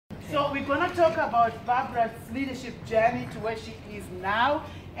So we're going to talk about Barbara's leadership journey to where she is now.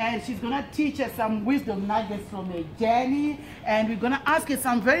 And she's going to teach us some wisdom nuggets from her journey. And we're going to ask her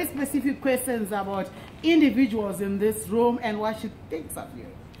some very specific questions about individuals in this room and what she thinks of you.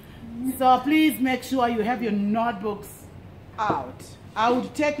 So please make sure you have your notebooks out. I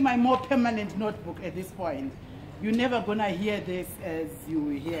would take my more permanent notebook at this point. You're never going to hear this as you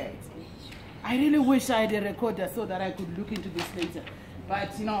will hear it. I really wish I had a recorder so that I could look into this later.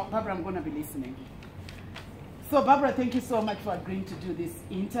 But, you know, Barbara, I'm going to be listening. So, Barbara, thank you so much for agreeing to do this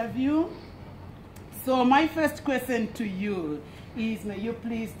interview. So, my first question to you is, may you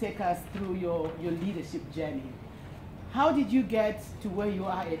please take us through your leadership journey. How did you get to where you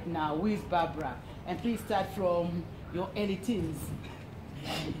are at now with Barbara? And please start from your early teens.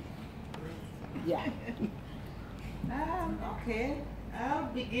 Yeah. Okay. I'll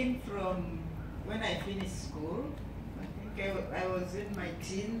begin from when I finished school. I think I was in my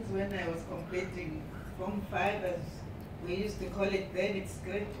teens when I was completing Form 5, as we used to call it then. It's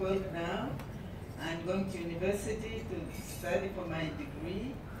grade 12 now. I'm going to university to study for my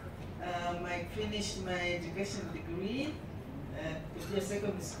degree. I finished my education degree to be a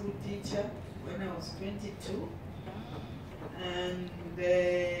secondary school teacher when I was 22. And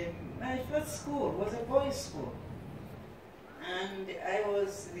my first school was a boys' school. And I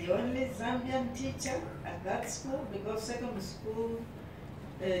was the only Zambian teacher at that school because secondary school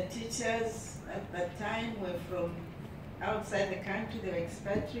teachers at that time were from outside the country, they were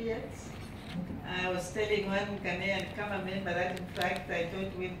expatriates. I was telling one Ghanaian member that in fact I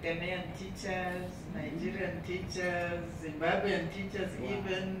taught with Ghanaian teachers, Nigerian teachers, Zimbabwean teachers,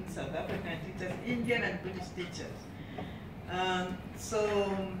 even South African teachers, Indian and British teachers. So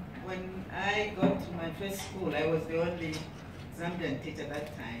when I got to my first school, I was the only Zambian teacher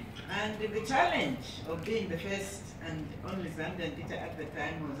that time. And the challenge of being the first and only Zambian teacher at the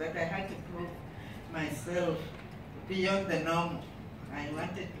time was that I had to prove myself beyond the norm. I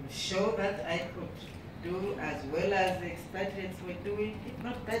wanted to show that I could do as well as the expatriates were doing, if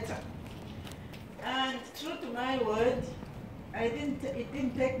not better. And true to my word, it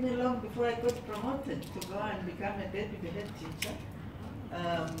didn't take me long before I got promoted to go and become a deputy head teacher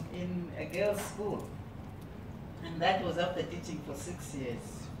in a girls' school. And that was after teaching for 6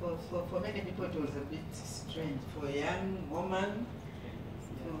 years. For many people it was a bit strange. For a young woman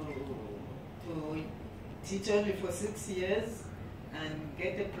to teach only for 6 years and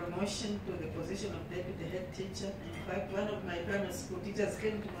get a promotion to the position of deputy head teacher. In fact, one of my primary school teachers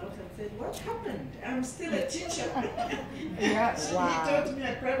came to my office and said, "What happened? I'm still a teacher." Yes. Wow. He taught me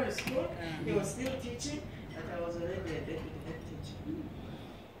at primary school, he was still teaching, but I was already a deputy head teacher.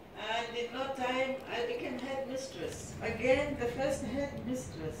 And in no time, I became headmistress. Again, the first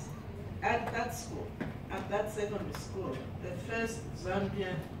headmistress at that school, at that secondary school, the first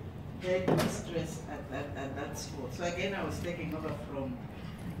Zambian headmistress at that school. So again, I was taking over from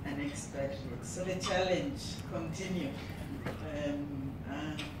an expatriate. So the challenge continued. And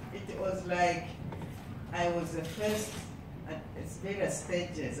it was like I was the first at various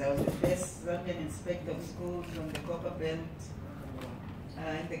stages. I was the first Zambian inspector of schools from the Copper Belt.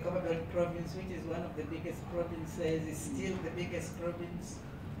 In the Copper Belt province, which is one of the biggest provinces, is still the biggest province.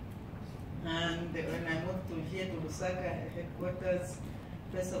 And when I moved to here to Lusaka headquarters,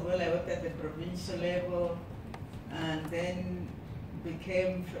 first of all, I worked at the provincial level, and then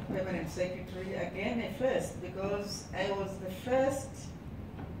became permanent secretary. Again, at first, because I was the first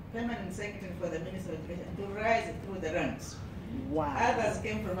permanent secretary for the Ministry of Education to rise through the ranks. Wow. Others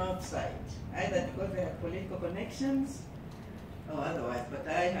came from outside, either because they had political connections or otherwise, but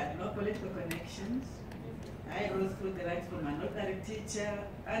I had no political connections. I rose through the ranks from an ordinary teacher,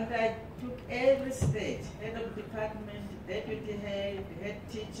 and I took every stage: head of department, deputy head, head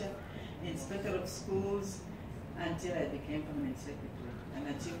teacher, inspector of schools, until I became permanent secretary. An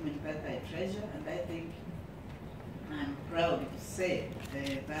achievement that I treasure, and I think I'm proud to say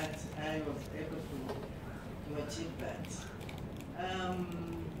that I was able to achieve that.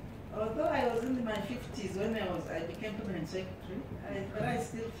 Although I was in my 50s when I became permanent secretary, but I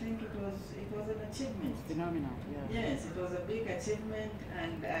still think it was an achievement. Phenomenal, yeah. Yes, it was a big achievement,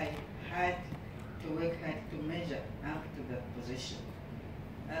 and I had to work hard to measure up to that position.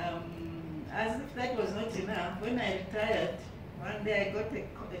 As if that was not enough, when I retired, one day I got a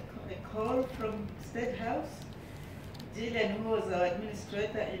call from State House. Gillian, who was our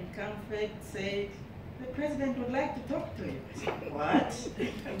administrator in Camfed, said, "The president would like to talk to you." I said, "What?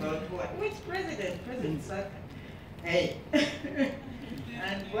 About what? Which president? President Saka." Hey.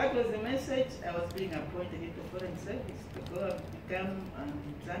 And what was the message? I was being appointed into foreign service to go and become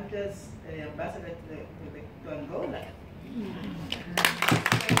Zambia's ambassador to Angola. So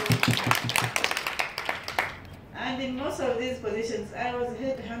And in most of these positions, I was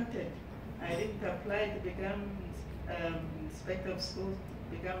headhunted. I didn't apply to become inspector of schools,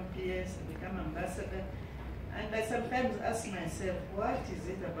 to become PS, to become ambassador. And I sometimes ask myself, what is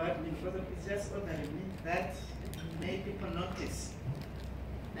it about me? Because it's just ordinary me that made people notice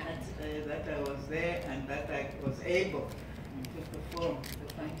that I was there and that I was able to perform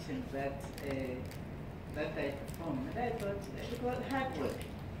the functions that I performed. And I thought it was hard work.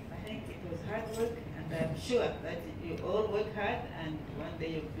 I think it was hard work, and I'm sure that you all work hard, and one day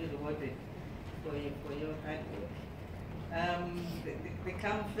you'll be rewarded for your hard work. The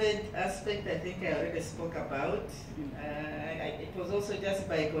Camfed aspect, I think I already spoke about. It was also just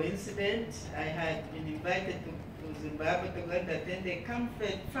by coincidence. I had been invited to Zimbabwe to go and attend a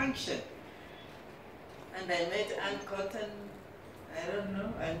Camfed function. And I met Ann Cotton. I don't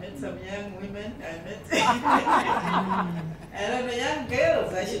know, I met some young women. I met, I don't know, young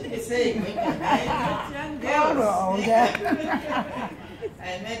girls. I shouldn't be saying women. I met young girls.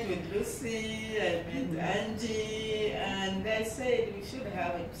 I met with Lucy, I met Angie, and I said we should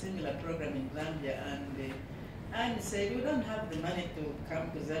have a similar program in Zambia. And Anne said we don't have the money to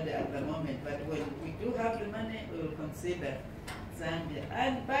come to Zambia at the moment, but when we do have the money, we will consider Zambia.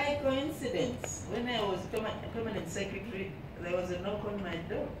 And by coincidence, when I was permanent secretary, there was a knock on my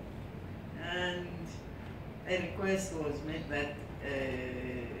door, and a request was made that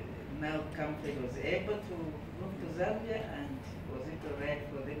now Camfed was able to move to Zambia, and was it all right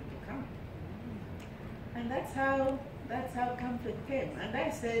for them to come? And that's how Camfed came. And I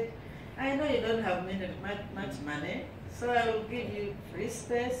said, I know you don't have much money, so I will give you free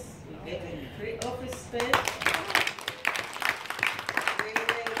space. You get a free office space.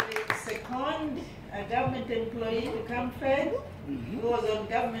 They second a government employee to Camfed who was on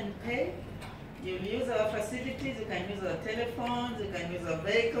government pay. You'll use our facilities, you can use our telephones, you can use our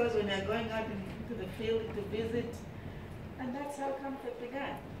vehicles when you're going out into the field to visit. And that's how Camfed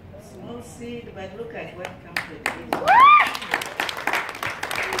began. Small seed, but look at what Camfed is.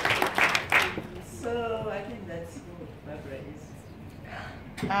 So I think that's who Barbara is.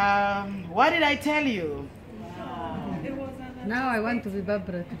 What did I tell you? Now I want to be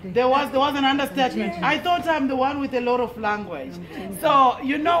Barbara today. There was an understatement. I thought I'm the one with a lot of language. So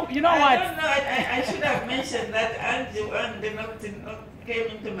you know what? I don't know. I should have mentioned that Angie came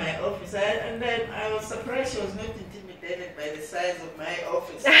into my office, and then I was surprised she was not intimidated by the size of my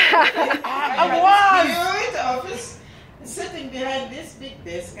office. I was. Huge office, sitting behind this big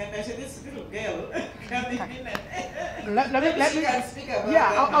desk, and I said, "This little girl coming in and let me speak about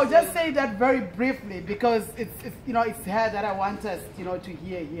yeah, I'll just say that very briefly because it's her that I want us to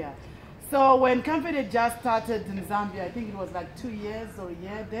hear here. So when Camfed had just started in Zambia, I think it was like 2 years or a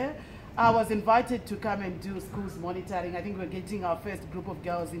year there, I was invited to come and do schools monitoring. I think we were getting our first group of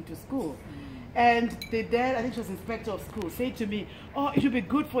girls into school. And the dad, I think she was inspector of school, said to me, "Oh, it would be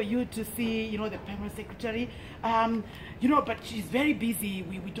good for you to see, the permanent secretary. But she's very busy.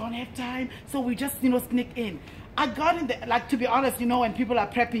 We don't have time, so we just, sneak in." I got in there, like, to be honest, when people are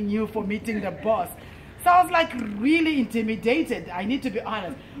prepping you for meeting the boss. So I was like really intimidated. I need to be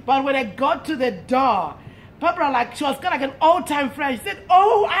honest. But when I got to the door, Barbara, she was kind of like an old-time friend. She said,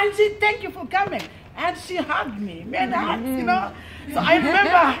 "Oh, Angie, thank you for coming." And she hugged me, man, hugs, So I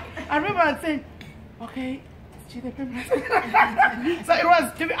remember saying, "Okay, is she the permanent secretary?" So it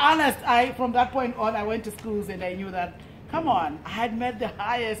was, to be honest, from that point on, I went to schools and I knew that, come on, I had met the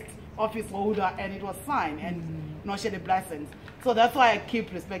highest office holder and it was fine. And she had the blessings. So that's why I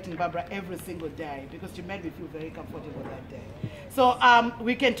keep respecting Barbara every single day, because she made me feel very comfortable that day. So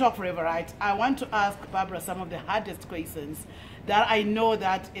we can talk forever, right? I want to ask Barbara some of the hardest questions that I know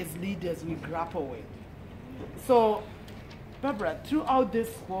that as leaders we grapple with. So, Barbara, throughout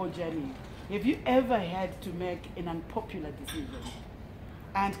this whole journey, have you ever had to make an unpopular decision?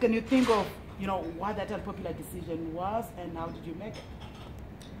 And can you think of, what that unpopular decision was and how did you make it?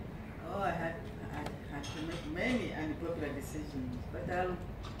 Oh, I had to make many unpopular decisions, but I'll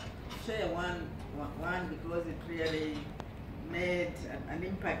share one because it really made an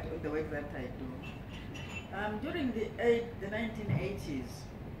impact on the work that I do. During the 1980s,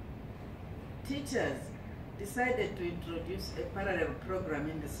 teachers decided to introduce a parallel program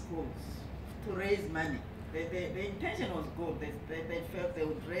in the schools to raise money. The intention was good. They felt they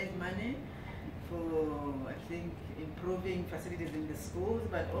would raise money for, I think, improving facilities in the schools,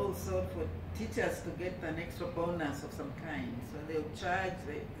 but also for teachers to get an extra bonus of some kind. So they would charge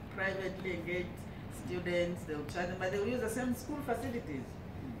privately engaged students, they would charge them, but they would use the same school facilities.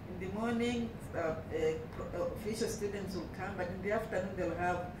 In the morning, official students will come, but in the afternoon they'll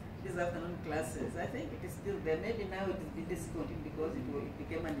have these afternoon classes. I think it is still there. Maybe now it is discontinued because it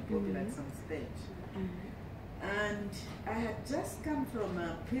became unpopular at some stage. And I had just come from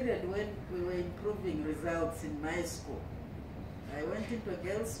a period when we were improving results in my school. I went into a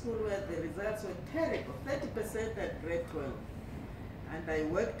girls' school where the results were terrible, 30% at grade 12. And I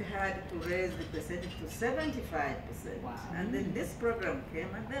worked hard to raise the percentage to 75%. Wow. And then this program came,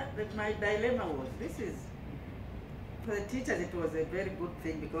 and that my dilemma was, this is, for the teachers it was a very good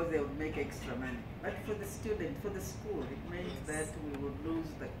thing because they would make extra money. But for the student, for the school, it meant that we would lose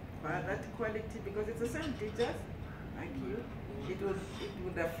that quality because it's the same teachers, like you. It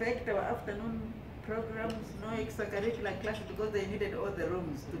would affect our afternoon programs, no extracurricular classes because they needed all the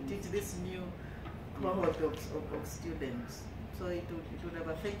rooms to teach this new cohort of students. So it would have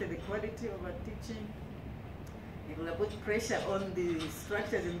affected the quality of our teaching. It would have put pressure on the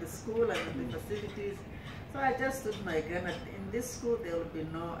structures in the school and the facilities. So I just stood my ground. In this school, there will be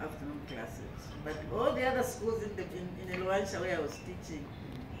no afternoon classes. But all the other schools in Luansha where I was teaching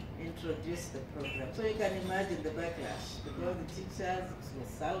introduced the program. So you can imagine the backlash. Because the teachers were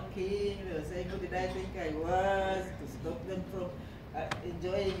sulking, they were saying, who did I think I was, to stop them from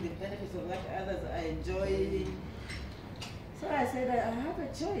enjoying the benefits of what others are enjoying. So I said, I have a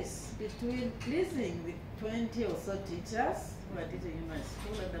choice between pleasing the 20 or so teachers who are teaching in my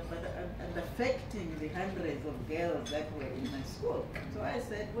school and affecting the hundreds of girls that were in my school. So I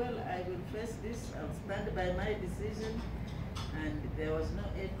said, well, I will face this, I'll stand by my decision. And there was no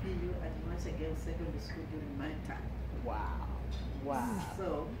APU at Luansha Girls Secondary School during my time. Wow. Wow.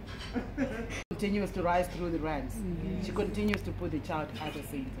 So continues to rise through the ranks. Mm-hmm. She continues to put the child at the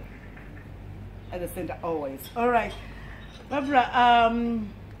center. At the center always. All right. Barbara,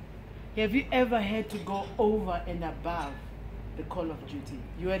 have you ever had to go over and above the call of duty?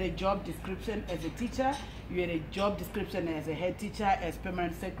 You had a job description as a teacher, you had a job description as a head teacher, as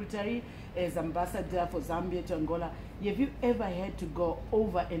permanent secretary, as ambassador for Zambia to Angola. Have you ever had to go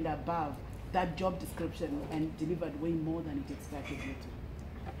over and above that job description and delivered way more than it expected you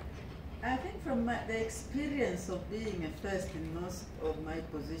to? I think from the experience of being a first in most of my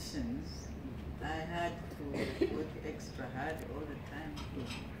positions, I had to work extra hard all the time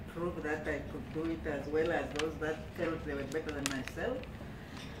to prove that I could do it as well as those that felt they were better than myself.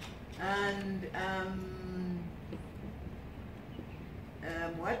 And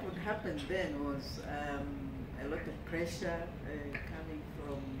what would happen then was a lot of pressure coming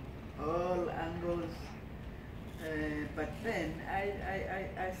from all angles. But then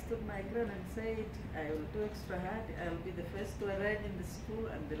I stood my ground and said, I will do extra hard. I will be the first to arrive in the school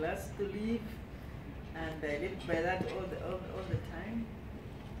and the last to leave. And I lived by that all the time.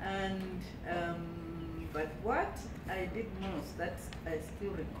 And but what I did most, that I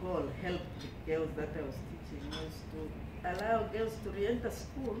still recall, helped the girls that I was teaching, was to allow girls to re-enter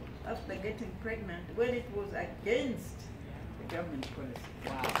school after getting pregnant when it was against the government policy.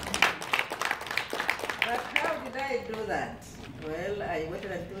 Wow. But how did I do that? Well, I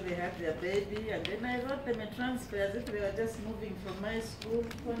waited until they had their baby, and then I wrote them a transfer as if they were just moving from my school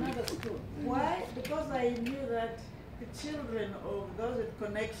to another school. Why? Because I knew that the children of those with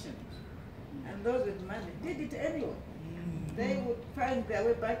connections and those with money did it anyway. They would find their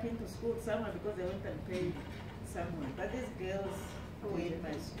way back into school somewhere because they went and paid somewhere. But these girls who were in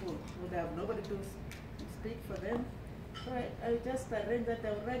my school would have nobody to speak for them. So I just arranged that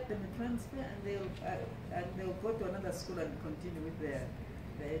I would write them a transfer and they'll go to another school and continue with their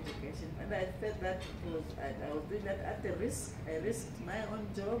education. And I felt that I was doing that at a risk. I risked my own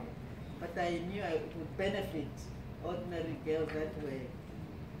job, but I knew it would benefit ordinary girls that way.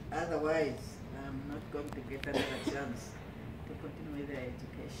 Otherwise, I'm not going to get another chance to continue with their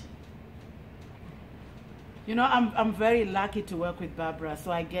education. You know, I'm very lucky to work with Barbara,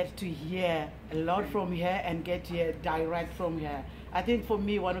 so I get to hear a lot from her and get to hear direct from her. I think for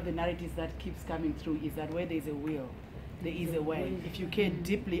me, one of the narratives that keeps coming through is that where there's a will, there is a way. If you care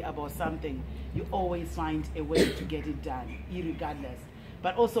deeply about something, you always find a way to get it done, irregardless.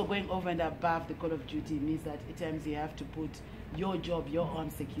 But also going over and above the call of duty means that at times you have to put your job, your own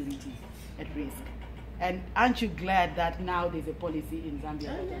security at risk. And aren't you glad that now there's a policy in Zambia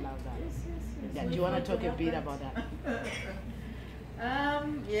that allows that? Yes. Yeah, do you want to talk a bit about that?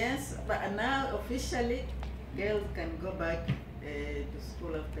 Yes, but now officially girls can go back to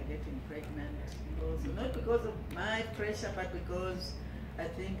school after getting pregnant. Also, not because of my pressure, but because I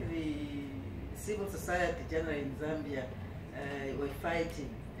think the civil society generally in Zambia were fighting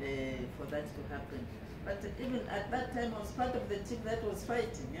for that to happen. But even at that time, I was part of the team that was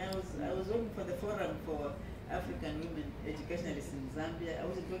fighting. I was working for the Forum for African Women Educationalists in Zambia. I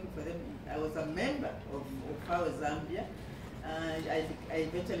wasn't working for them. I was a member of FAO Zambia, I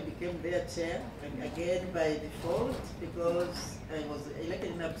eventually became their chair, and again by default, because I was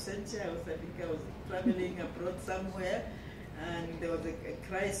elected in absentia. I was traveling abroad somewhere, and there was a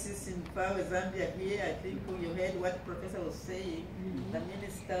crisis in Zambia here. I think you heard what Professor was saying. The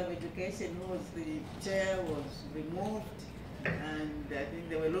Minister of Education, who was the chair, was removed, and I think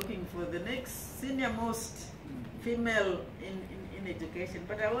they were looking for the next senior most female in education.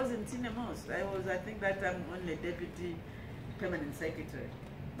 But I wasn't senior most. I think that I'm only deputy permanent secretary.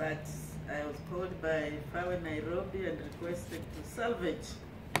 But I was called by FAWE Nairobi and requested to salvage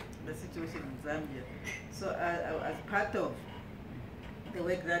the situation in Zambia. So as part of the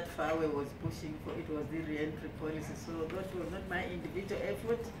work that FAWE was pushing for, it was the re-entry policy. So that was not my individual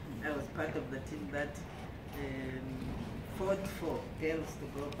effort. I was part of the team that fought for girls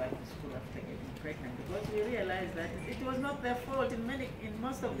to go back to school after getting pregnant, because we realized that it was not their fault. In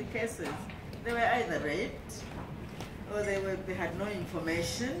most of the cases, they were either raped or they had no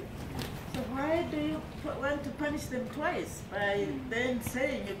information. So why do you want to punish them twice by then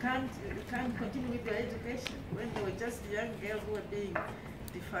saying you can't continue with your education, when they were just young girls who were being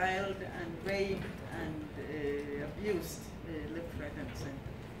defiled and raped and abused left, right, and center?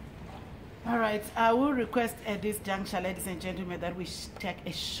 All right, I will request at this juncture, ladies and gentlemen, that we take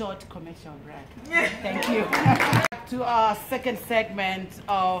a short commercial break. Thank you. To our second segment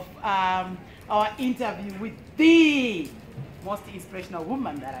of our interview with the most inspirational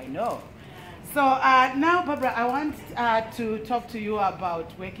woman that I know. So now, Barbara, I want to talk to you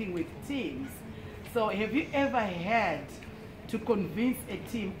about working with teams. So have you ever had to convince a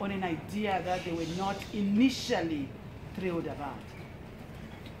team on an idea that they were not initially thrilled about?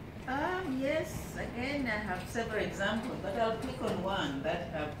 Yes, again, I have several examples, but I'll pick on one that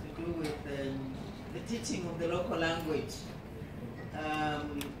have to do with the teaching of the local language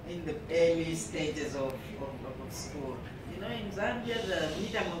in the early stages of school. You know, in Zambia, the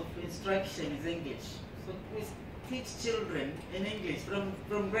medium of instruction is English. So we teach children in English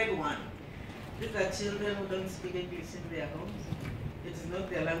from grade 1. These are children who don't speak English in their homes. It is not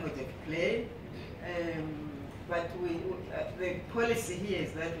their language of play. But the policy here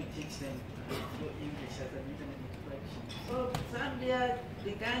is that we teach them English as a medium of instruction. So Zambia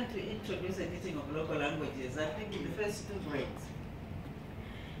began to introduce the teaching of local languages, I think, in the first 2 grades.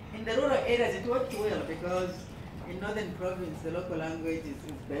 In the rural areas, it worked well, because in Northern Province, the local language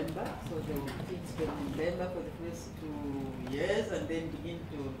is Bemba, so they will teach them in Bemba for the first 2 years and then begin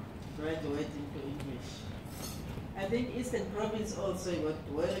to graduate into English. I think Eastern Province also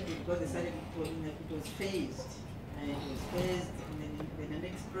worked well, because they started it was phased. And it was phased, and then the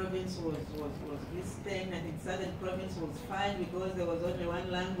next province was Eastern, and in Southern Province was fine because there was only one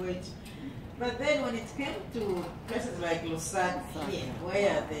language. But then when it came to places like Lusaka,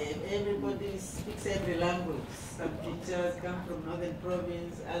 where everybody speaks every language, some teachers come from Northern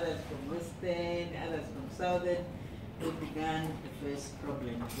Province, others from Western, others from Southern, we began the first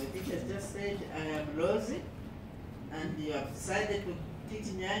problem. The teachers just said, I am Lozi, and you have decided to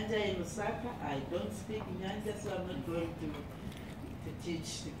teach Nyanja in Lusaka. I don't speak Nyanja, so I'm not going to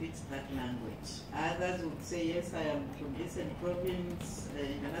teach that language. Others would say, yes, I am from Eastern Province,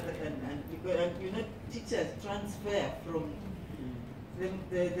 in another, and because you know, teachers transfer from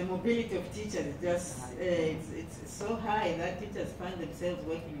the mobility of teachers is just it's so high that teachers find themselves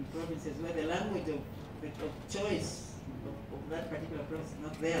working in provinces where the language of choice of that particular province is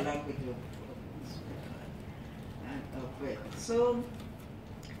not their language of work. So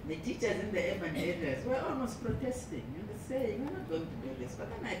the teachers in the urban areas were almost protesting and saying, we're not going to do this. But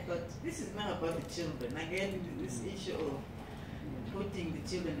then I thought, this is now about the children. Again, this issue of putting the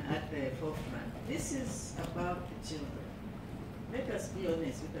children at the forefront. This is about the children. Let us be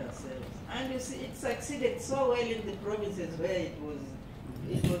honest with ourselves. And you see, it succeeded so well in the provinces where it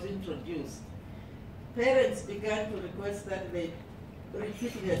was introduced. Parents began to request that they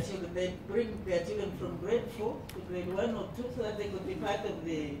repeat their children. They bring their children from grade 4 to grade 1 or 2 so that they could be part of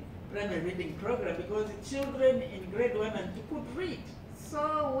the primary reading program, because the children in grade 1 and 2 could read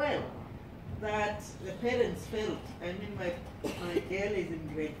so well that the parents felt, I mean, my girl is in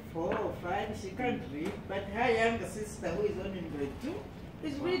grade 4 or 5, she can't read, but her younger sister, who is only in grade 2,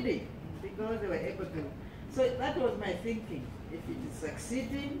 is reading, because they were able to. So that was my thinking. If it is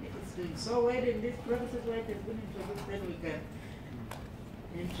succeeding, if it's doing so well in these provinces where it has been introduced, then we can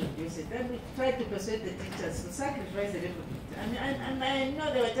introduce it. Then we tried to persuade the teachers to sacrifice a little bit. And I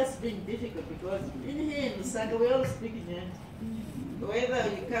know they were just being difficult, because in here in Lusaka, we all speak Nyanja. Whether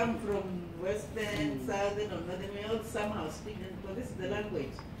you come from Western, Southern, or Northern, we all somehow speak Nyanja, because this is the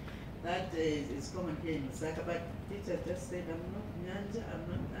language that is common here in Lusaka. But teachers just said, I'm not Nyanja, I'm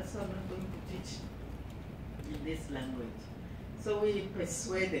not going to teach in this language. So we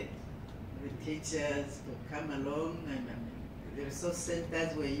persuaded the teachers to come along, and the resource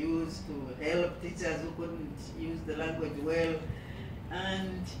centers were used to help teachers who couldn't use the language well.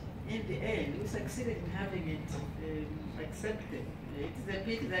 And in the end, we succeeded in having it accepted. It's a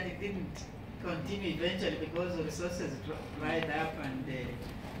pity that it didn't continue eventually because the resources dried up and it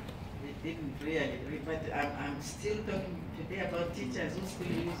didn't really. But I'm still talking today about teachers who still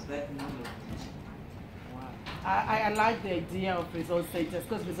use that model of teaching. I like the idea of resource centers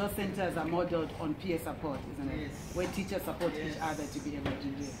because resource centers are modeled on peer support, isn't it? Yes. Where teachers support Yes. each other to be able to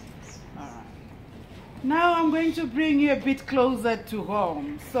do it. Yes. All right. Now I'm going to bring you a bit closer to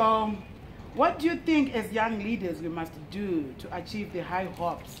home. So, what do you think as young leaders we must do to achieve the high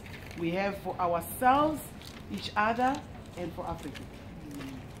hopes we have for ourselves, each other, and for Africa?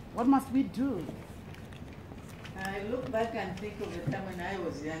 What must we do? I look back and think of the time when I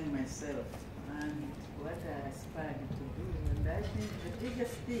was young myself and what I aspired to do. And I think the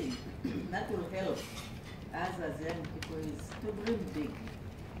biggest thing that will help us as young people is to dream big.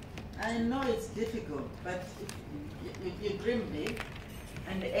 I know it's difficult, but if you dream big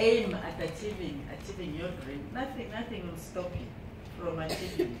and aim at achieving your dream, nothing will stop you from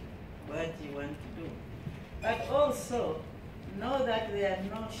achieving what you want to do. But also, know that there are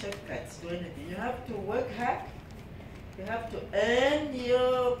no shortcuts to anything. You have to work hard. You have to earn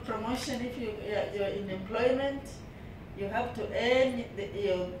your promotion if you're in employment. You have to earn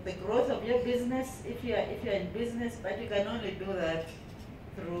the growth of your business if you're in business, but you can only do that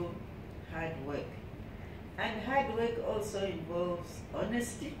through hard work. And hard work also involves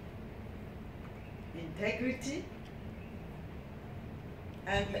honesty, integrity,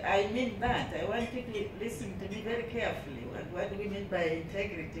 and I mean that. I want you to listen to me very carefully. What do we mean by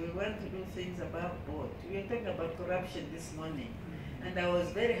integrity? We want to do things above board. We were talking about corruption this morning, and I was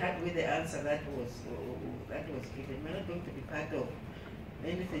very happy with the answer that was given. We're not going to be part of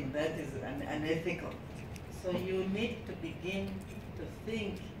anything that is unethical. So you need to begin to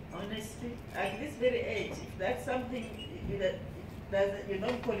think honestly at this very age. If that's something that you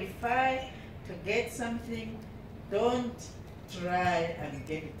don't qualify to get something, don't try and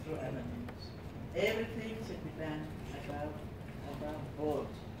get it through other means. Everything should be done above board.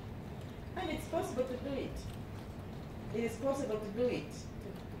 And it's possible to do it. It is possible to do it.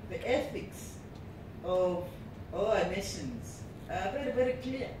 The ethics of all our nations are very, very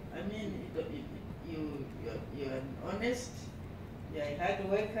clear. I mean, you're an honest, you're a hard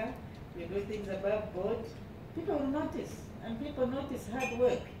worker, you do things above board, people will notice. And people notice hard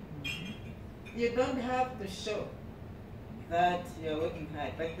work. You don't have to show that you're working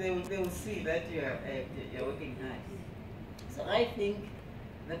hard, but they will see that you're working hard. So I think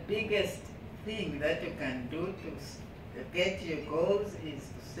the biggest thing that you can do to get your goals is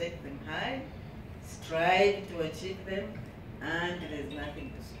to set them high, strive to achieve them, and there's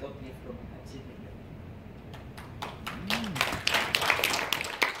nothing to stop you from achieving them.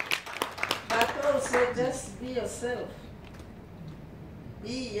 But also just be yourself.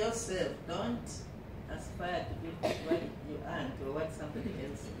 Be yourself. Don't aspire to be what you aren't or what somebody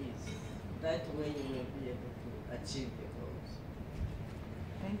else is. That way you will be able to achieve your goals.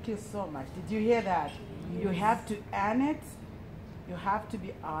 Thank you so much. Did you hear that? You have to earn it. You have to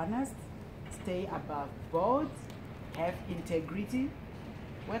be honest. Stay above board. Have integrity.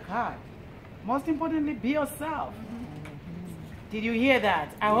 Work hard. Most importantly, be yourself. Did you hear that?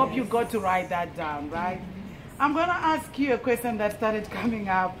 I hope you got to write that down, right? I'm going to ask you a question that started coming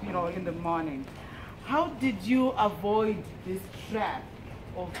up, in the morning. How did you avoid this trap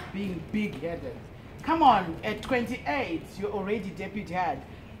of being big-headed? Come on, at 28, you're already deputy head.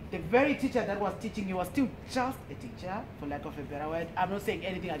 The very teacher that was teaching you was still just a teacher, for lack of a better word. I'm not saying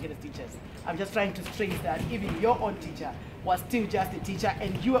anything against teachers. I'm just trying to stress that even your own teacher was still just a teacher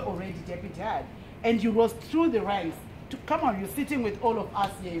and you were already deputy head. And you rose through the ranks. Come on, you're sitting with all of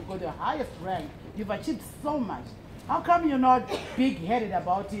us here. You've got the highest rank. You've achieved so much. How come you're not big-headed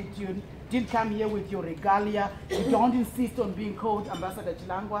about it? You didn't come here with your regalia. You don't insist on being called Ambassador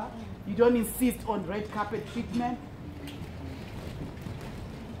Chilangwa. You don't insist on red carpet treatment.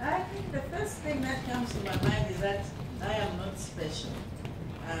 I think the first thing that comes to my mind is that I am not special.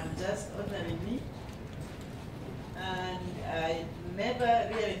 I'm just ordinary me. And I never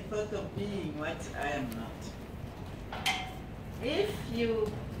really thought of being what I am not. If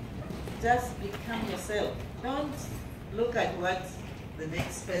you just become yourself, don't look at what the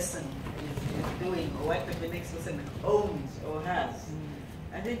next person is doing or what the next person owns or has.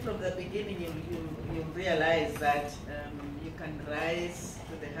 I think from the beginning you realize that you can rise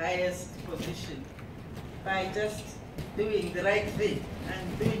to the highest position by just doing the right thing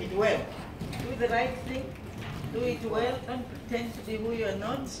and doing it well. Do the right thing Do it well, don't pretend to be who you're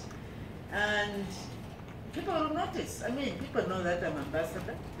not, and people will notice. I mean, people know that I'm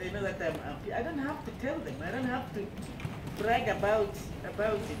ambassador. They know that I don't have to tell them. I don't have to brag about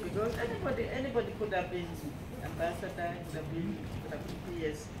it, because anybody could have been ambassador, could have been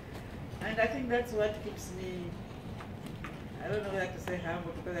PS. And I think that's what keeps me, I don't know whether to say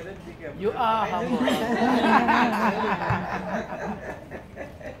humble, because I don't think I'm You are humble.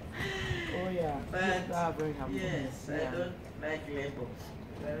 Oh yeah. But you are very humble. yes, Yeah. I don't like labels.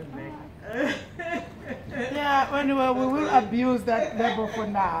 I don't like. Yeah, anyway, we will abuse that label for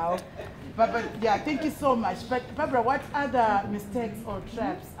now. But yeah, thank you so much. But Barbara, what other mistakes or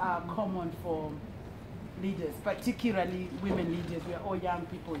traps are common for leaders, particularly women leaders? We are all young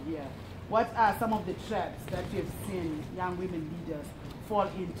people here. What are some of the traps that you've seen young women leaders fall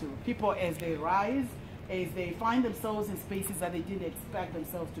into? People as they rise, as they find themselves in spaces that they didn't expect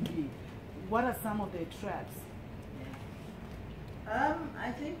themselves to be. What are some of the traps?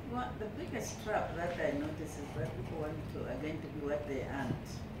 I think the biggest trap that I notice is that people want to again to be what they aren't.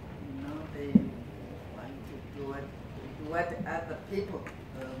 You know, they want to do what other people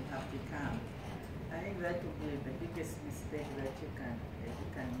have become. I think that would be the biggest mistake that you can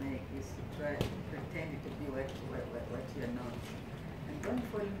make, is to try to pretend to be what you're not, and don't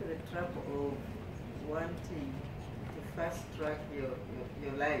fall into the trap of wanting to fast track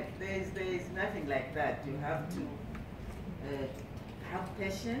your life. There is nothing like that. You have to have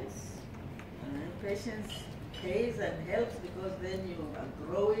patience. Patience pays and helps, because then you are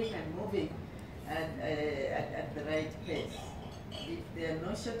growing and moving at the right pace. If there are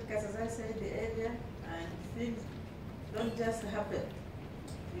no shortcuts, as I said earlier, and things don't just happen.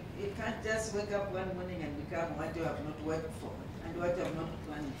 You can't just wake up one morning and become what you have not worked for and what you have not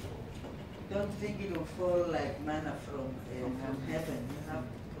planned for. Don't think it will fall like manna from heaven. You have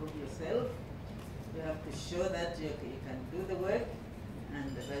to prove yourself. You have to show that you can do the work.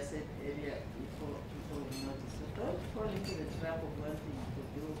 And as I said earlier, people will notice. So don't fall into the trap of wanting to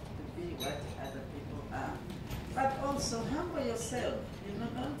be what other people are. But also humble yourself. You know,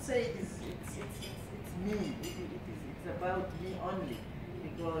 don't say it's me. It's about me only,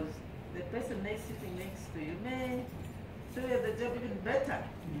 because the person sitting next to you may do the job even better.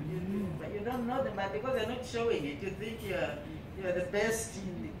 But you don't know them, but because they're not showing it, you think you're the best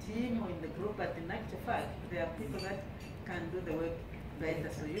in the team or in the group. But in actual fact, there are people that can do the work better.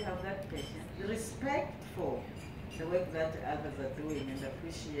 So you have that patience, respect for the work that others are doing, and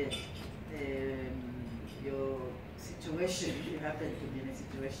appreciate your situation. If you happen to be in a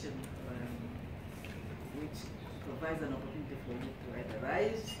situation which provides an opportunity for you to either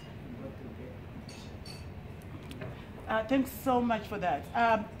rise and go to get. Thanks so much for that.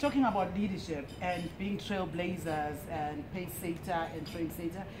 Talking about leadership and being trailblazers and pace setter and train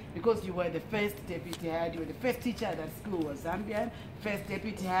setter, because you were the first deputy head, you were the first teacher at that school, was Zambian, first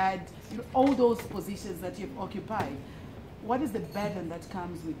deputy head, you know, all those positions that you've occupied. What is the burden that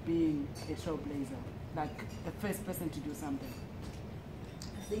comes with being a trailblazer, like the first person to do something?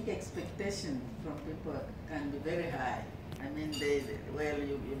 I think expectation from people can be very high. I mean,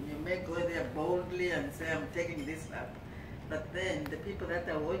 you may go there boldly and say, I'm taking this up. But then the people that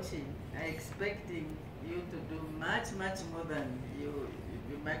are watching are expecting you to do much, much more than you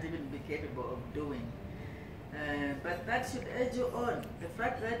might even be capable of doing. But that should urge you on. The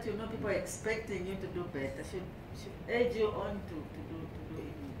fact that you know people are expecting you to do better should urge you on to do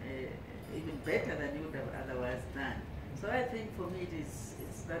even better than you would have otherwise done. So I think for me it's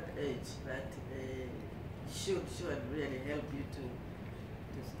that urge that should really help you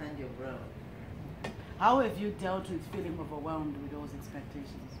to stand your ground. How have you dealt with feeling overwhelmed with those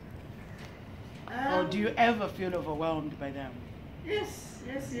expectations? Or do you ever feel overwhelmed by them? Yes,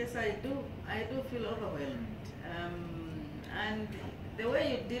 I do. I do feel overwhelmed. And the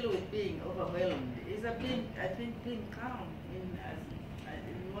way you deal with being overwhelmed is I think being calm in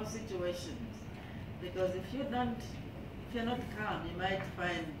most situations. Because if you're not calm, you might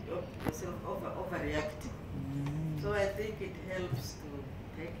find yourself overreacting. So I think it helps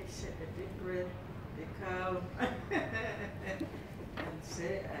to take a deep breath, be calm, and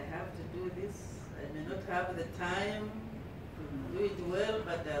say, I have to do this. I may not have the time to do it well,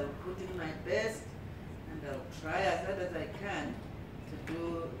 but I'll put in my best, and I'll try as hard as I can to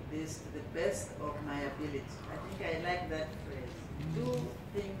do this to the best of my ability. I think I like that phrase. Do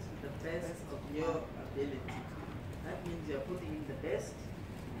things to the best of your ability. That means you're putting in the best,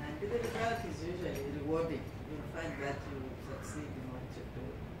 and the result is usually rewarding. You'll find that you succeed in what you do.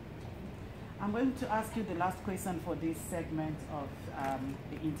 I'm going to ask you the last question for this segment of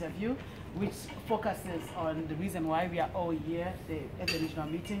the interview, which focuses on the reason why we are all here at the regional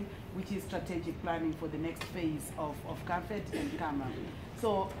meeting, which is strategic planning for the next phase of Camfed and Kama.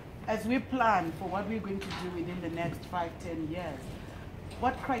 So as we plan for what we're going to do within the next 5-10 years,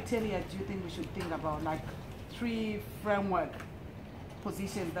 what criteria do you think we should think about, like 3 framework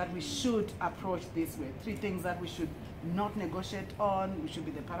positions that we should approach this way, 3 things that we should not negotiate on, which should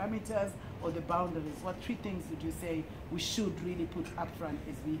be the parameters or the boundaries? What 3 things would you say we should really put up front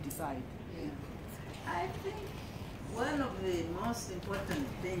as we decide? Yeah. I think one of the most important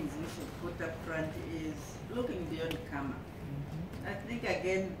things we should put up front is looking beyond Kama. I think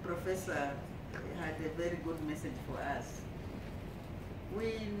again, Professor had a very good message for us.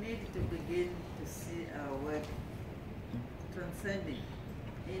 We need to begin to see our work transcending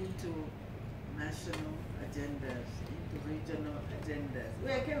into national agendas, into regional agendas.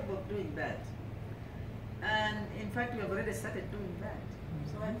 We are capable of doing that. And in fact, we have already started doing that.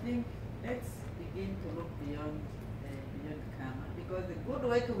 So I think let's begin to look beyond Kama, because the good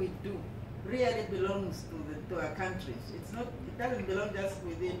work we do really belongs to our countries. It doesn't belong just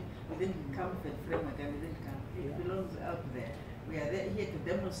within Camfed framework and within Kama. It belongs out there. We are here to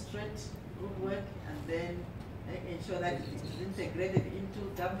demonstrate good work and then ensure that it is integrated into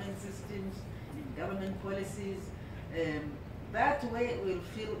government systems, in government policies. That way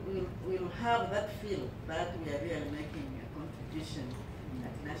we'll have that feel that we are really making a contribution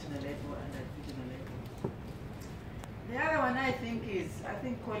at national level and at regional level. The other one I think is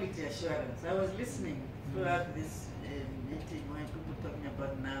quality assurance. I was listening throughout this meeting when people talking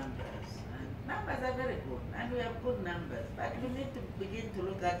about numbers. And numbers are very good, and we have good numbers, but we need to begin to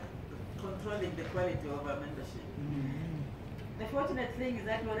look at controlling the quality of our membership. The fortunate thing is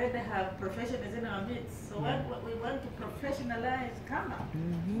that we already have professionals in our midst. So we want to professionalize Kama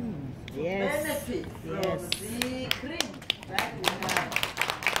to benefit from the cream that we have.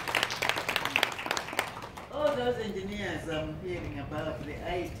 All those engineers I'm hearing about, the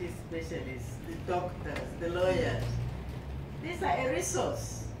IT specialists, the doctors, the lawyers, these are a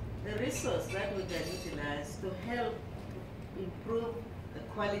resource that we can utilize to help improve the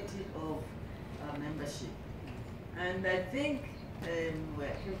quality of our membership. And I think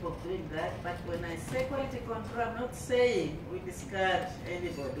we're capable of doing that, but when I say quality control, I'm not saying we discard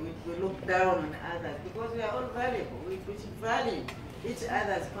anybody, we look down on others, because we are all valuable. We should value each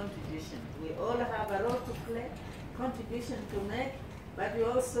other's contribution. We all have a role to play, contribution to make, but we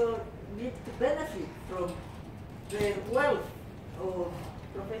also need to benefit from the wealth of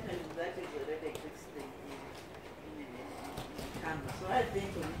professionalism that is already existing in Kama. So I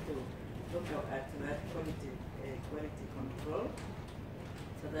think we need to look at that quality control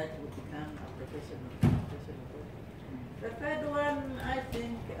so that we become a professional body. The third one, I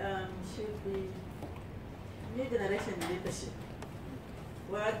think, should be new generation leadership.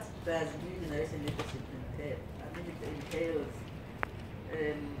 What does new generation leadership entail? I think it entails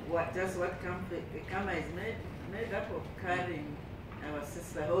what Kama is made up of: carrying our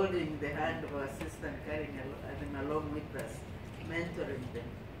sister, holding the hand of our sister and carrying them along with us, mentoring them,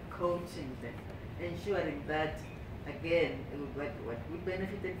 coaching them, ensuring that, again, what we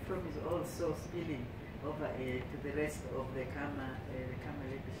benefited from is also spilling over to the rest of the Kama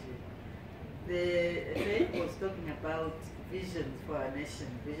leadership. The faith was talking about visions for our nation,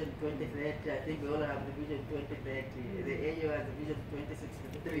 Vision 2030. I think we all have the Vision 2030. The AU has the Vision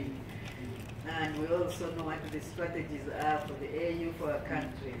 2063. And we also know what the strategies are for the AU for our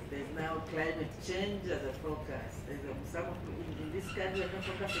countries. There's now climate change as a focus. There's some of in this country we're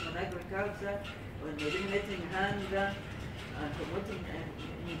focusing on agriculture, on eliminating hunger, and promoting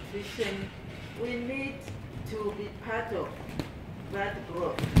nutrition. We need to be part of that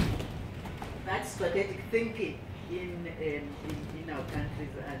growth, that strategic thinking in our countries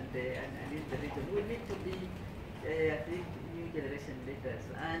and in the region. We need to be, I think, new generation leaders.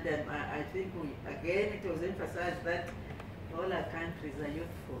 And I think again, it was emphasized that all our countries are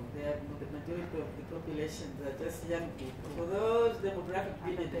youthful. The majority of the populations are just young people. So those demographic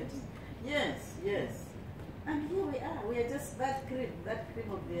dividends. Yes. And here we are. We are just that cream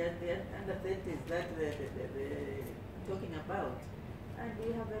of the under 30s that they're talking about. And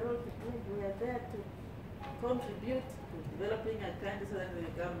we have a role to play. We are there to contribute to developing our countries so that they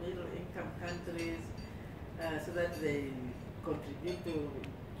become middle-income countries, so that they contribute to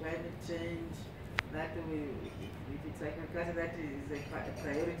climate change. That if it's agriculture, that is a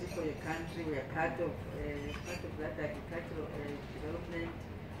priority for your country. We are part of that agricultural development.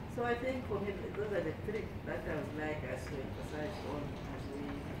 So I think for me, those are the 3 that I would like us to emphasize on as we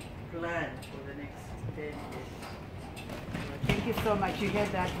plan for the next 10 years. Thank you so much. You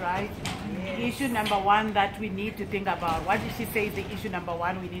heard that, right? Yes. Issue number one that we need to think about. What did she say is the issue number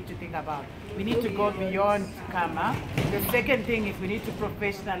one we need to think about? We need to go beyond karma. The second thing is we need to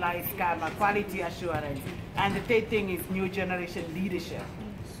professionalize karma, quality assurance. And the third thing is new generation leadership.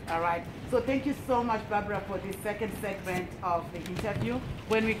 All right. So thank you so much, Barbara, for this second segment of the interview.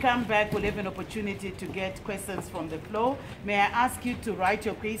 When we come back, we'll have an opportunity to get questions from the floor. May I ask you to write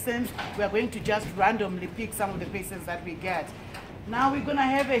your questions? We are going to just randomly pick some of the questions that we get. Now we're going to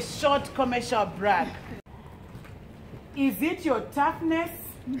have a short commercial break. Is it your toughness,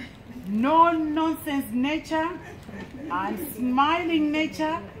 no-nonsense nature, and smiling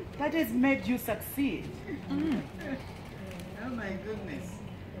nature that has made you succeed? Oh my goodness.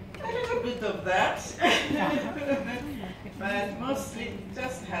 A little bit of that, but mostly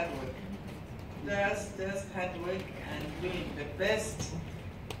just hard work. Just hard work and doing the best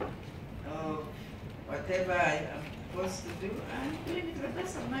of whatever I am supposed to do and doing it to the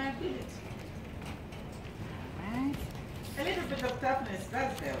best of my ability. Right. A little bit of toughness,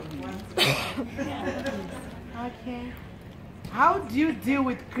 that's helpful. Okay. How do you deal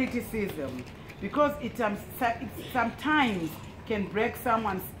with criticism? Because it sometimes can break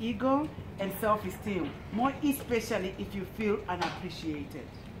someone's ego and self-esteem, more especially if you feel unappreciated.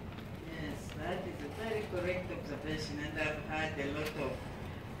 Yes, that is a very correct observation, and I've had a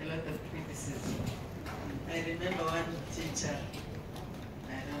lot of criticism. I remember one teacher,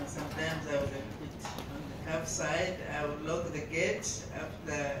 I don't know, sometimes I was a bit on the tough side. I would lock the gate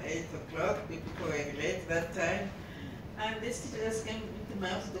after 8 o'clock, people were late that time. And this teacher just came into my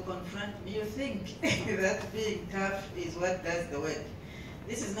house to confront me. You think that being tough is what does the work.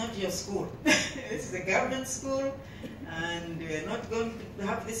 This is not your school. This is a government school, and we're not going to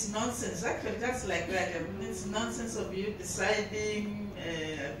have this nonsense. Actually, just like that. I mean, this nonsense of you deciding,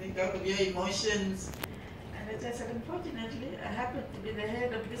 I think, out of your emotions. And I just said, unfortunately, I happen to be the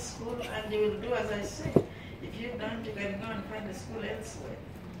head of this school, and you will do as I say. If you don't, you can go and find a school elsewhere.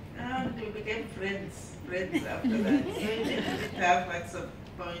 And we became friends after that. So it did be tough at some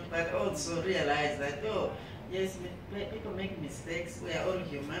point, but also realize that, oh, yes, people make mistakes, we are all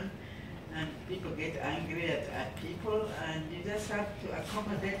human, and people get angry at people, and you just have to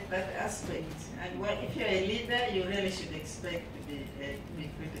accommodate that aspect. And if you're a leader, you really should expect to be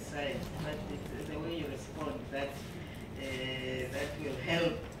criticized, but it's the way you respond that will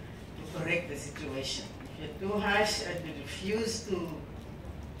help to correct the situation. If you're too harsh and you refuse to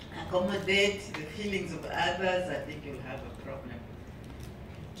accommodate the feelings of others, I think you'll have a problem.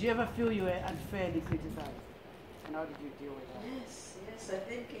 Do you ever feel you were unfairly criticized? And how did you deal with that? Yes, I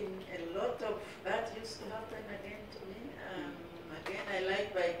think a lot of that used to happen again to me. Again, I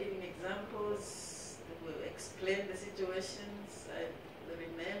like by giving examples to explain the situations. I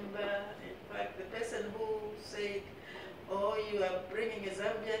remember, in fact, the person who said, oh, you are bringing a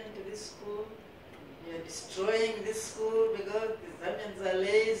Zambian to this school, you're destroying this school because the Zambians are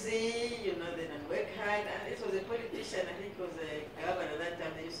lazy, you know, they don't work hard. And this was a politician, I think it was a governor that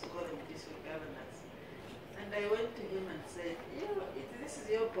time, they used to call them district governors. And I went to him and said, this is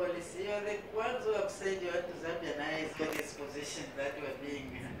your policy. You're the ones who have said you want to Zambianize all these positions that were being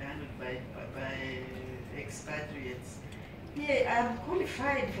handled by expatriates. Yeah, I'm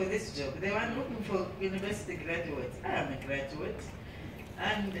qualified for this job. They were looking for university graduates. I am a graduate.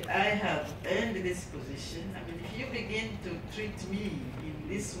 And I have earned this position. I mean, if you begin to treat me in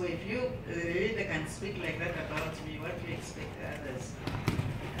this way, if you really can speak like that about me, what do you expect others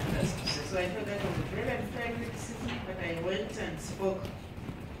to say? So I thought that was a very unfair criticism, but I went and spoke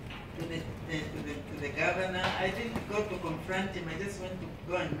to the governor. I didn't go to confront him, I just went to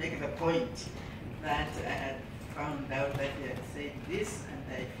go and make the point that I had found out that he had said this, and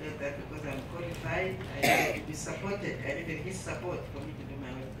I felt that because I'm qualified, I needed to be supported. I needed his support for me to do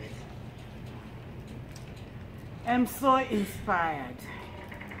my work better. I'm so inspired.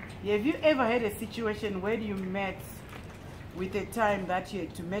 Have you ever had a situation where you met with a time that you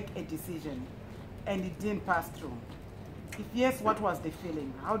had to make a decision and it didn't pass through? If yes, what was the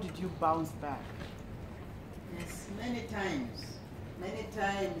feeling? How did you bounce back? Yes, many times. Many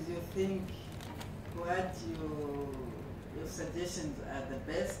times you think what your suggestions are the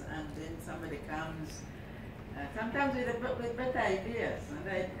best, and then somebody comes sometimes with better ideas,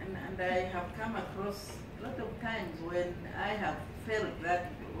 and I have come across a lot of times when I have felt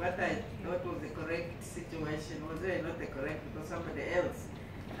that what I thought was the correct situation was really not the correct, because somebody else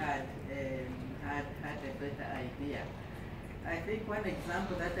had a better idea. I think one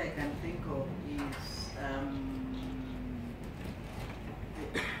example that I can think of is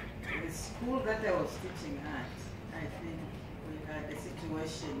the school that I was teaching at. I think we had a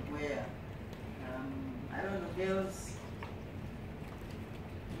situation where, I don't know, girls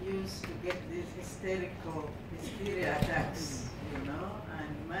used to get these hysteria attacks, you know,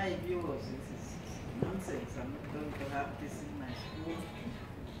 and my view was this is nonsense, I'm not going to have this in my school.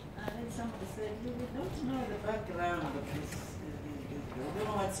 And then somebody said, we don't know the background of this, we don't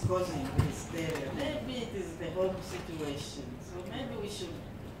know what's causing the hysteria. Maybe it is the home situation, so maybe we should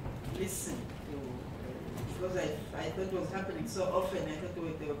listen to, because I thought it was happening so often, I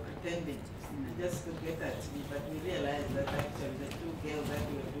thought they were pretending just to get at me, but we realized that actually the two girls that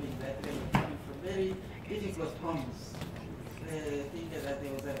we were doing that, they were coming from very difficult homes. Thinking that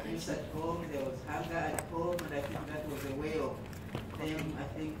there was abuse at home, there was hunger at home, and I think that was a way of them, I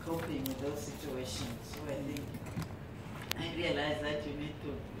think, coping with those situations. So I think I realized that you need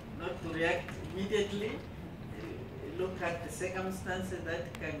to not to react immediately, look at the circumstances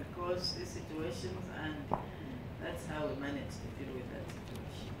that can cause these situations, and that's how we manage to deal with that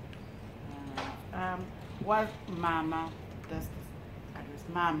situation. Was Mama, that's address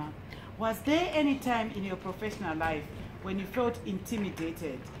Mama, was there any time in your professional life when you felt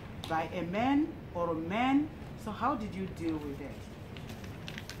intimidated by a man or a man? So how did you deal with it?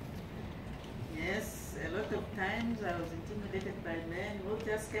 Yes, a lot of times I was intimidated by men who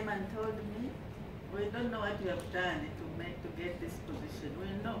just came and told me, we don't know what you have done to get this position. We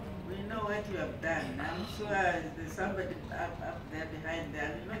know what you have done. I'm sure there's somebody up there behind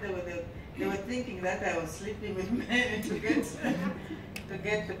there. You know, they were thinking that I was sleeping with men to get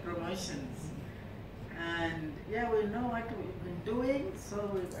the promotions. And yeah, we know what we've been doing, so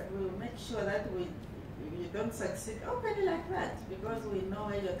we'll make sure that you don't succeed openly like that, because we know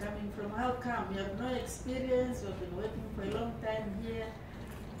where you're coming from. How come? You have no experience, you've been working for a long time here,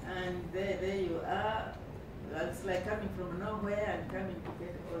 and there you are. It's like coming from nowhere and coming to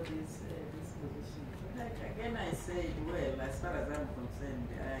get all these positions. Like, again, I said, well, as far as I'm concerned,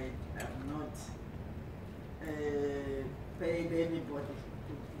 I have not paid anybody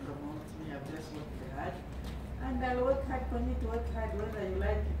to promote me. I've just worked hard. And I'll work hard, continue to work hard, whether you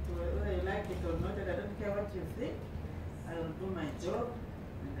like it or not, and I don't care what you think. I will do my job,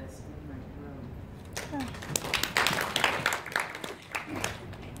 and I stood my ground.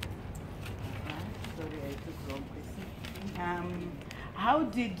 Sorry, I took wrong question. How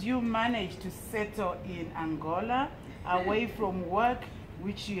did you manage to settle in Angola, away from work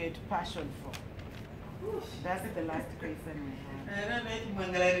which you had passion for? That's the last question we have. I don't know if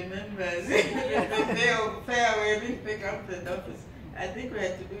Mangala remembers the day of fair when we pick up the office. I think we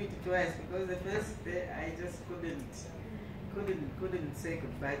had to do it twice, because the first day I just couldn't say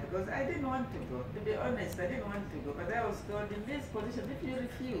goodbye, because I didn't want to go. To be honest, I didn't want to go, but I was told in this position, if you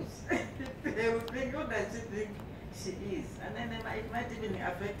refuse, they will think, who does she think she is? And then it might even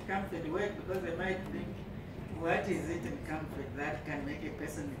affect Camfed work, because they might think, what is it in Camfed that can make a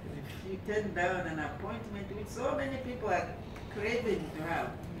person, if you turn down an appointment which so many people are craving to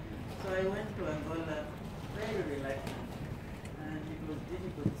have. So I went to Angola very reluctant, and it was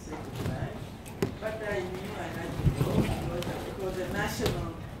difficult to say goodbye. But I knew I had to go, because it was a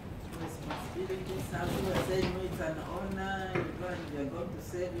national responsibility. Some people were saying, no, it's an honor, you're going to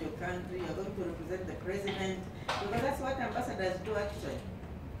save your country, you're going to represent the president, because that's what ambassadors do actually.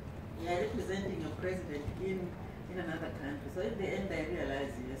 You are representing your president in another country. So in the end I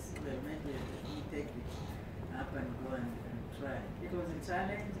realized, yes, well, maybe we take it up and go and try. It was a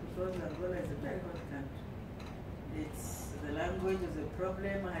challenge, because Angola is a very hot country. The language was a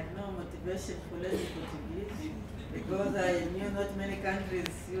problem. I had no motivation for learning Portuguese, because I knew not many countries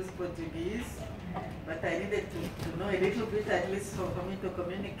use Portuguese, but I needed to know a little bit at least for me to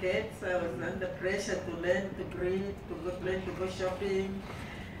communicate. So I was under pressure to learn to breathe, learn to go shopping.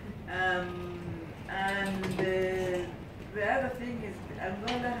 And the other thing is,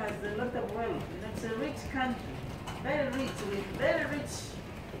 Angola has a lot of wealth. You know, it's a rich country, very rich, with very rich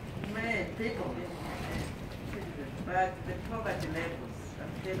men, people. But the poverty levels,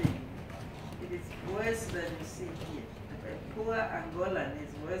 I'm telling you, it is worse than you see here. A poor Angolan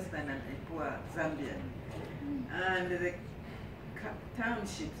is worse than a poor Zambian. And the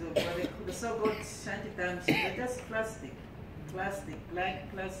townships, the so-called shanty townships, they're just plastic,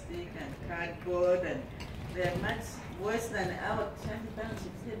 black plastic and cardboard, and they are much worse than our shanty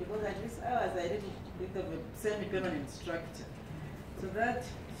townships here, because at least ours are a little bit of a semi-permanent structure. So that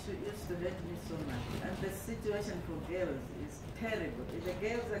used to hurt me so much. And the situation for girls is terrible. If the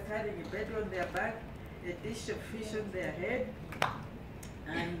girls are carrying a bed on their back, a dish of fish on their head,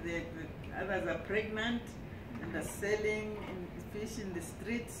 and the others are pregnant and are selling fish in the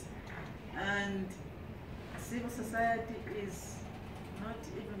streets, and civil society is not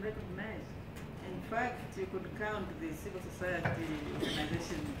even recognized. In fact, you could count the civil society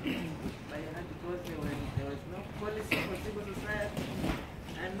organization by your hand, because there was no policy for civil society.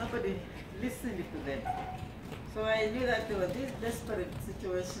 and nobody listened to them. So I knew that there were these desperate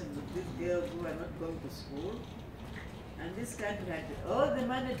situations of these girls who are not going to school. And this country had all the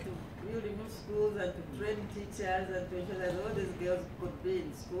money to build new schools and to train teachers and to ensure that all these girls could be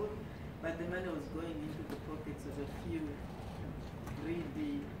in school, but the money was going into the pockets of a few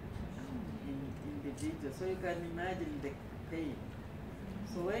greedy individuals. So you can imagine the pain.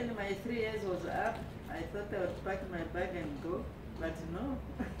 So when my 3 years was up, I thought I would pack my bag and go, but no,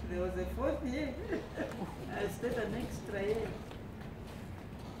 there was a 4th year. I stayed an extra year.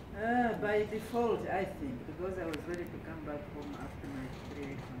 By default, I think, because I was ready to come back home after my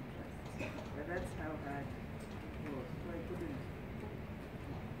 3-year contract. But that's how hard it was. So I couldn't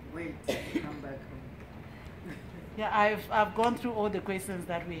wait to come back home. Yeah, I've gone through all the questions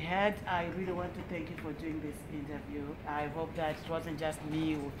that we had. I really want to thank you for doing this interview. I hope that it wasn't just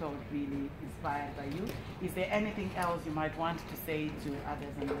me who felt really inspired by you. Is there anything else you might want to say to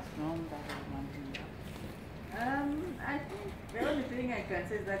others in this room that I want to know? I think the only thing I can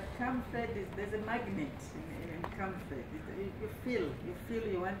say is that Camfed is, there's a magnet in Camfed. You feel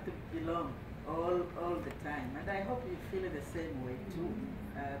you want to belong all the time. And I hope you feel the same way too,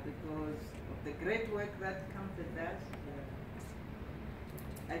 because of the great work that Camfed does.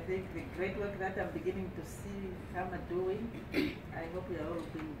 I think the great work that I'm beginning to see Kama doing, I hope we are all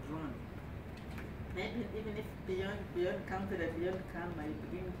being drawn. Maybe even if beyond Camfed and beyond Kama, you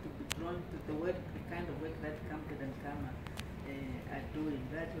begin to be drawn to the work, the kind of work that Camfed and Kama are doing.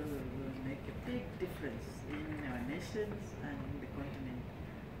 That will make a big difference in our nations and in the continent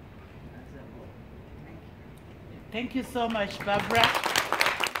as a whole. Thank you. Thank you so much, Barbara.